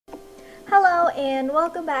and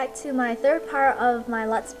welcome back to my third part of my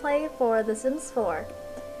Let's Play for The Sims 4.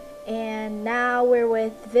 And now we're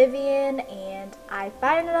with Vivian, and I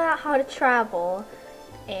found out how to travel.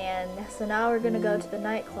 And so now we're gonna go to the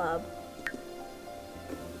nightclub.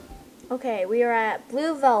 Okay, we are at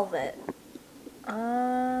Blue Velvet.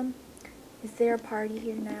 Is there a party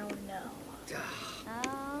here now or no?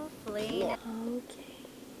 Oh, please. Okay.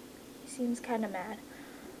 He seems kind of mad.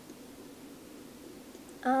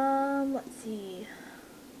 Let's see.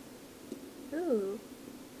 Ooh.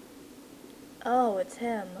 Oh, it's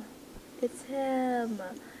him. It's him.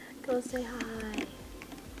 Go say hi.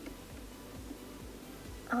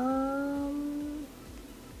 Okay.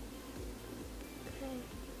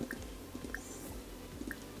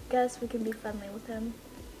 Guess we can be friendly with him.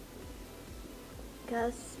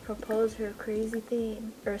 Guess propose her crazy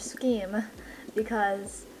theme or scheme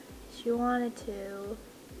because she wanted to.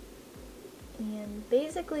 And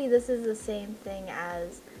basically this is the same thing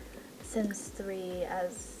as Sims 3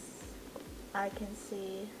 as I can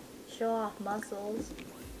see. Show off muscles.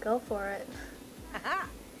 Go for it.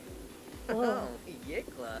 Whoa.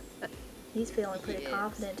 He's feeling pretty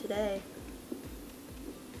confident today.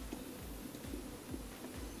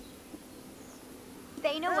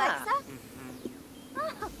 They know what's up?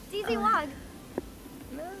 Oh, Dizzy Wog.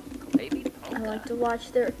 I like to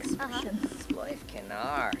watch their expressions. Life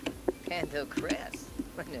canar. Candle Chris.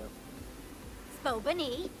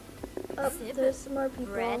 Spobani. Oh, there's some more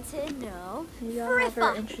people. Bretino. Maybe I'll have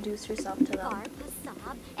her introduce herself to them.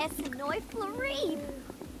 Parpasab. Essenoi Floride.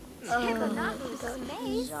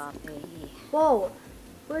 Space. Whoa!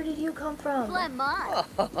 Where did you come from? Flemont.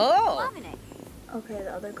 Oh. Loving it. Okay,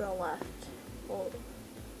 the other girl left. Whoa.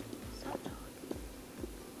 Stop talking.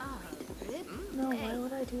 No, why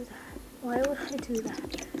would I do that? Why would I do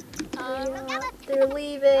that? They're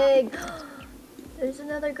leaving! There's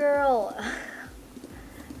another girl!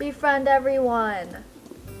 Befriend everyone!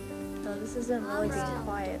 No, this isn't really being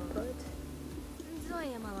quiet, but...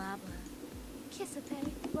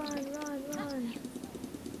 Run!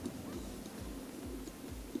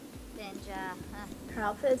 Benja. Her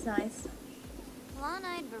outfit is nice.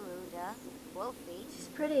 Blonde-eyed Veruda. Wolfie. She's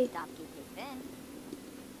pretty. Dopky Pipin.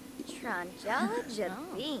 Tranjala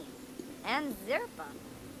Jabin. And Zerpa.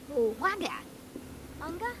 Ooh. Waga.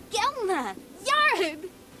 Unga. Gelna. Yarb.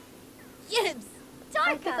 Yibs.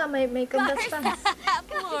 I think I might make them best friends.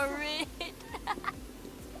 Florid.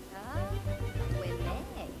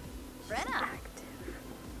 Brenna. Active.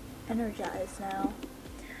 Energized now.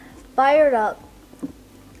 Fired up.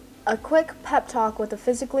 A quick pep talk with a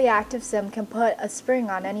physically active sim can put a spring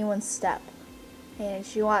on anyone's step. And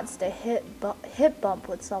she wants to hip bump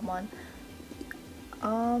with someone.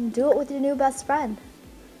 Do it with your new best friend.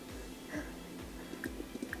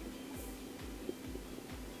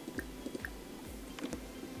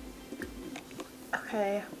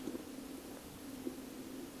 Okay.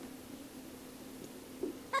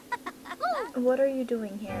 What are you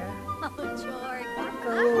doing here? Oh, George.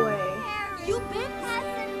 Go away. You been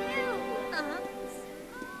passing you.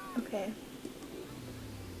 Okay.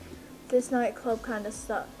 This nightclub kind of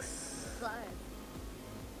sucks.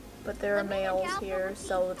 But there are males here,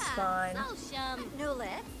 so it's fine. No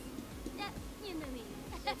less.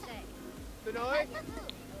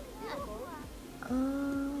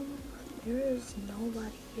 There is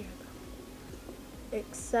nobody here though.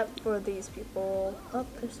 Except for these people. Oh,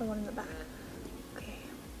 there's someone in the back. Okay.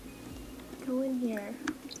 Go in here.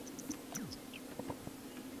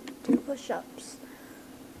 Do push-ups.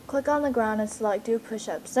 Click on the ground and select do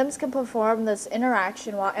push-ups. Sims can perform this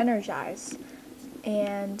interaction while energized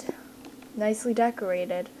and nicely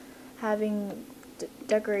decorated. Having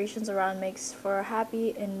decorations around makes for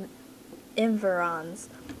happy environs.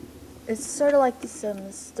 It's sort of like The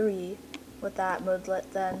Sims 3 with that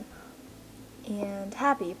moodlet then. And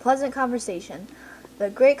happy, pleasant conversation. The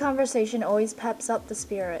great conversation always peps up the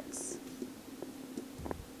spirits.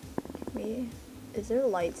 Is there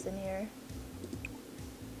lights in here?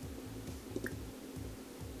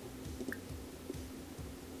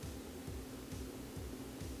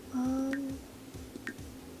 I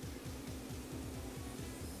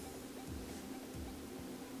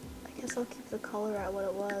guess I'll keep the color at what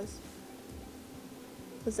it was.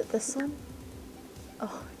 Was it this one?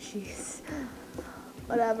 Oh, jeez.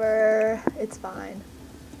 Whatever. It's fine.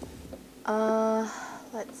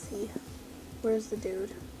 Let's see. Where's the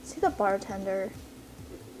dude? Is he the bartender?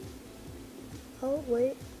 Oh,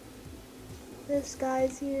 wait. This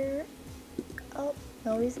guy's here. Oh,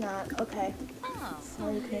 no, he's not. Okay. So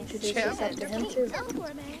you can introduce yourself to him, too.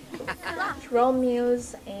 Jerome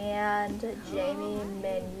Muse and Jamie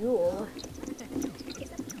Manuel.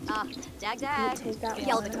 Dag Can dag. you take that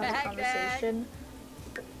Yell long and have a conversation?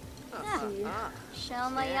 See.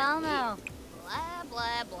 Shelma Yalno. Blah,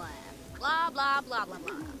 blah, blah. Blah, blah, blah, blah,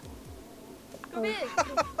 blah. Oh.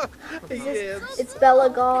 Is this, it's Bella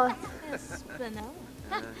Goth.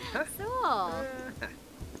 So.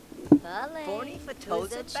 Forty for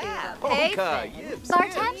toes of bad. Hey,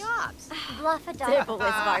 Bartem? Yops.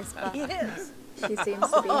 Bluffadar. Yes. She seems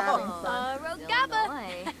to be having fun. Rogaba.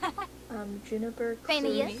 Juniper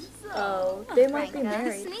Phineas. Cruz. Oh, they might be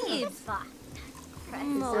married. Sneebs.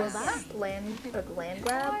 Is this land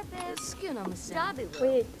grab? Dobby.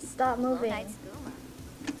 Wait, stop moving. Nice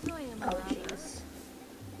Oh, jeez.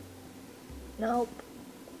 Nope.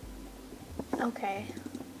 Okay.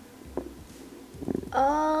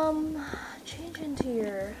 Change into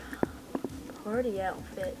your party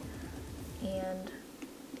outfit and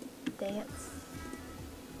dance.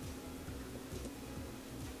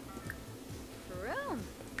 Room.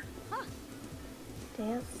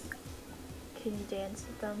 Dance? Can you dance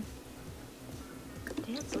with them?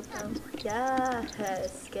 Dance with them.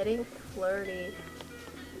 Yes, getting flirty.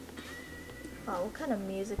 Oh, what kind of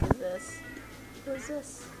music is this? What is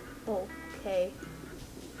this? Okay.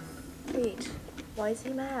 Wait, why is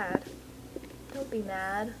he mad? Don't be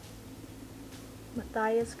mad.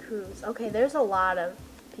 Matthias Cruz. Okay, there's a lot of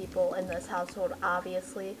people in this household,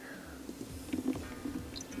 obviously.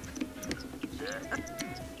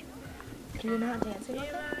 You're not dancing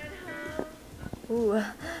with them? Ooh,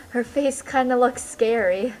 her face kind of looks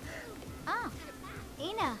scary.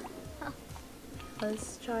 Ina.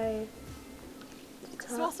 Let's try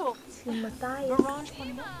to talk to Matthias.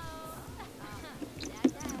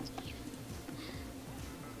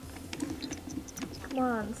 Come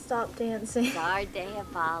on, stop dancing. Sarde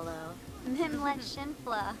Apollo. Mimlet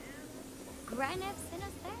Shinfla. Granef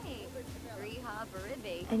Sinase. Riha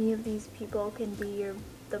Baribi. Any of these people can be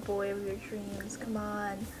the boy of your dreams. Come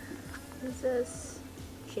on. Who's this?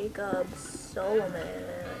 Jacob Solomon.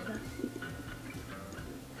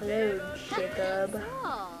 Hello, Jacob.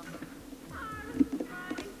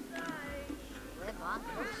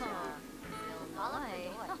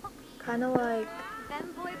 Kind of like,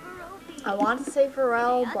 I want to say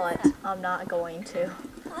Pharrell, but I'm not going to.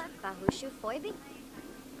 Bahushu Foibi.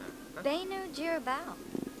 Benu Jirabao.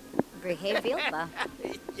 Brihe Vilba.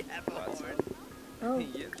 Oh,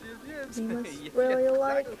 you must really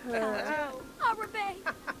like her.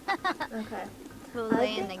 Okay.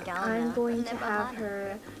 I think I'm going to have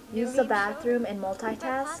her use the bathroom and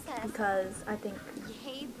multitask because I think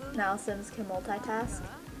now Sims can multitask.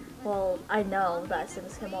 Well, I know that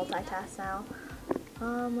Sims can multitask now.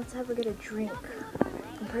 Let's have her get a drink.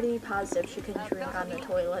 I'm pretty positive she can drink on the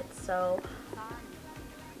toilet, so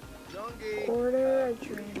order a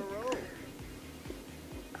drink.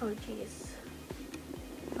 Oh jeez.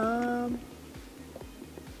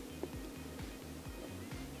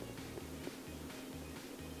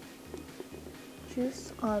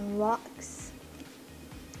 Juice on rocks.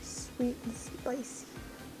 Sweet and spicy.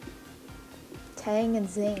 Tang and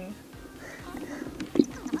zing.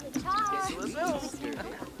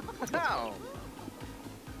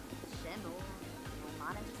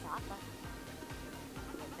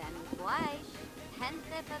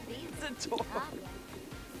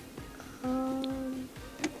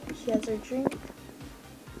 She has her drink.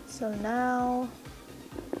 So now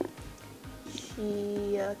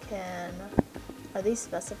she can. Are these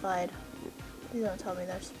specified? Please don't tell me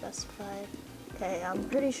they're specified. Okay, I'm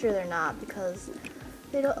pretty sure they're not because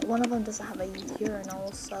they don't. One of them doesn't have a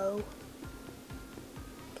urinal. So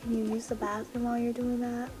can you use the bathroom while you're doing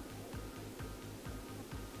that?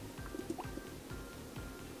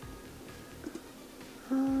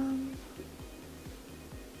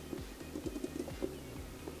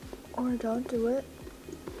 Or don't do it.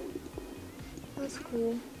 That's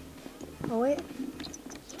cool. Oh wait.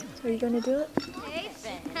 Are you gonna do it?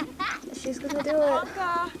 She's gonna do it.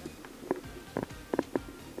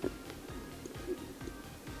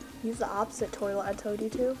 Use the opposite toilet I told you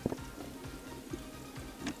to.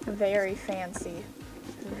 Very fancy.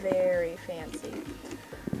 Very fancy.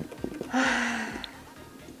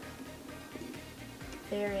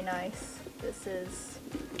 Very nice. This is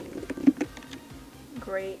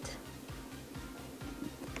great.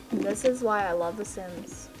 And this is why I love The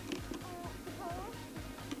Sims.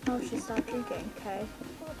 Oh, she stopped drinking. Okay.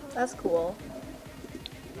 That's cool.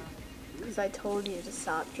 Because I told you to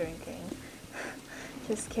stop drinking.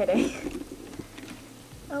 Just kidding.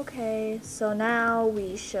 Okay, so now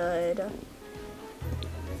we should...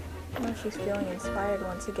 Oh, she's feeling inspired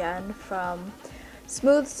once again from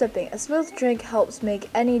smooth sipping. A smooth drink helps make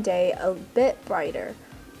any day a bit brighter.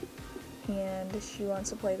 And and she wants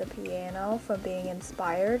to play the piano from being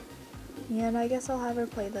inspired. And I guess I'll have her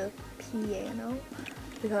play the piano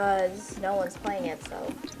because no one's playing it,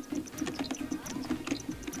 so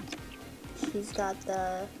she's got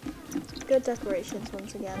the good decorations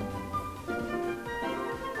once again.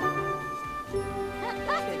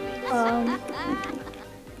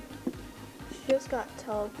 She just got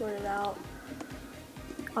teleported out.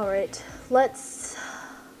 Alright, let's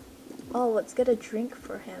get a drink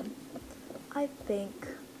for him. I think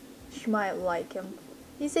she might like him.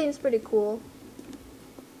 He seems pretty cool.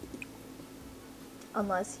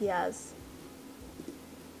 Unless he has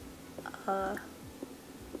a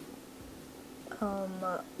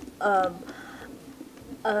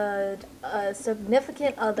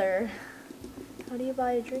significant other. How do you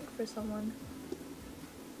buy a drink for someone?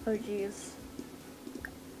 Oh jeez.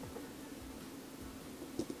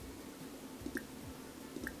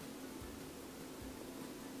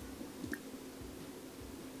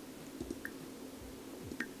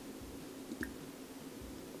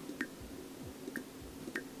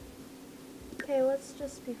 Okay, let's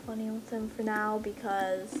just be funny with him for now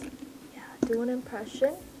because, yeah, do an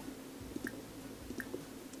impression.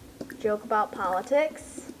 Joke about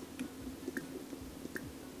politics.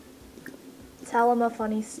 Tell him a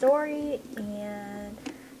funny story and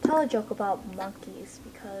tell a joke about monkeys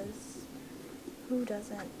because who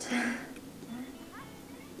doesn't?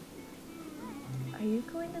 Are you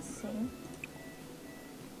going to sing?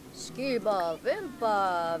 Skiba,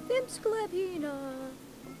 vimpa, vimsklepina.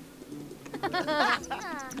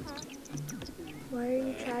 Why are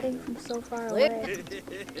you chatting from so far away?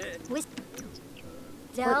 What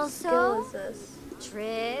skill Delso, is this?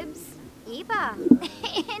 Tribs, Iba,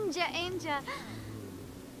 Inja,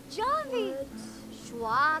 Javi, What?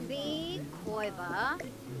 Schwabi, Koiva,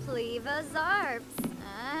 Pleva, Zarps,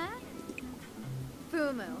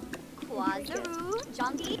 Fumu, Kwazaru,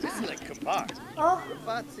 Jondi. Oh,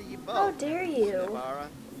 how dare you?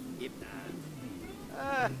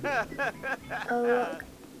 Oh,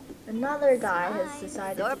 another guy has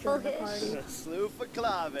decided to join the party.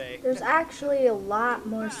 There's actually a lot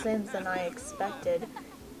more Sims than I expected,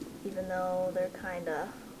 even though they're kinda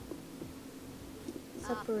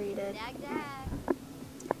separated.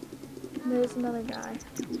 And there's another guy.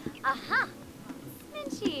 Aha!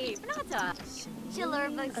 Minchi, Nata,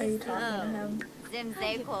 Chilurba, Are you talking to him?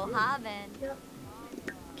 Zimze Kohaven. Yep.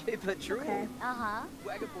 Okay. Okay. Uh-huh.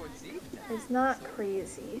 It's not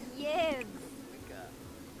crazy. Yes.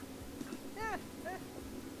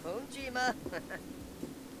 Honjima.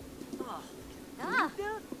 Ah.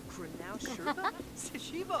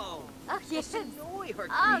 Sishibo. Oh, yes. Noi her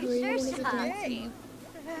Oh, Who are you sure, gonna be sure. dancing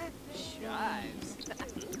Shives.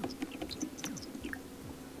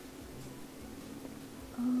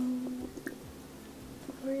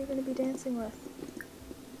 Who are you gonna be dancing with?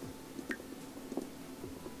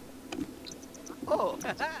 Oh,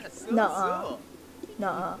 Nuh-uh.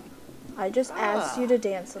 Nuh-uh. I just asked you to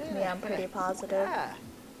dance with me, I'm pretty positive.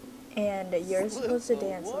 And you're supposed to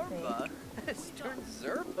dance with me.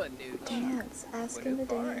 Dance. Ask him to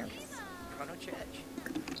dance.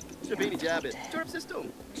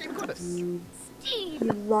 Steve.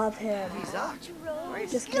 You love him.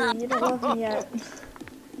 Just kidding, you don't love him yet.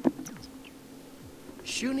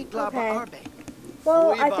 Okay.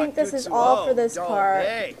 Well, I think this is all for this part.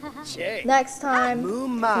 Next time,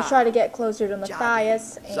 we'll try to get closer to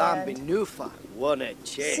Matthias and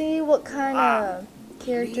see what kind of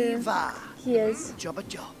character he is.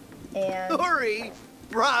 And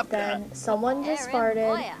then someone just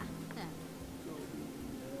farted,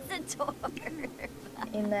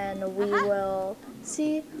 and then we will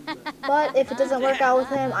see. But if it doesn't work out with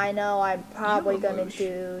him, I know I'm probably going to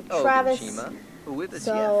do Travis.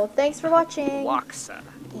 So thanks for watching,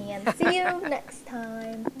 and see you next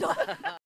time.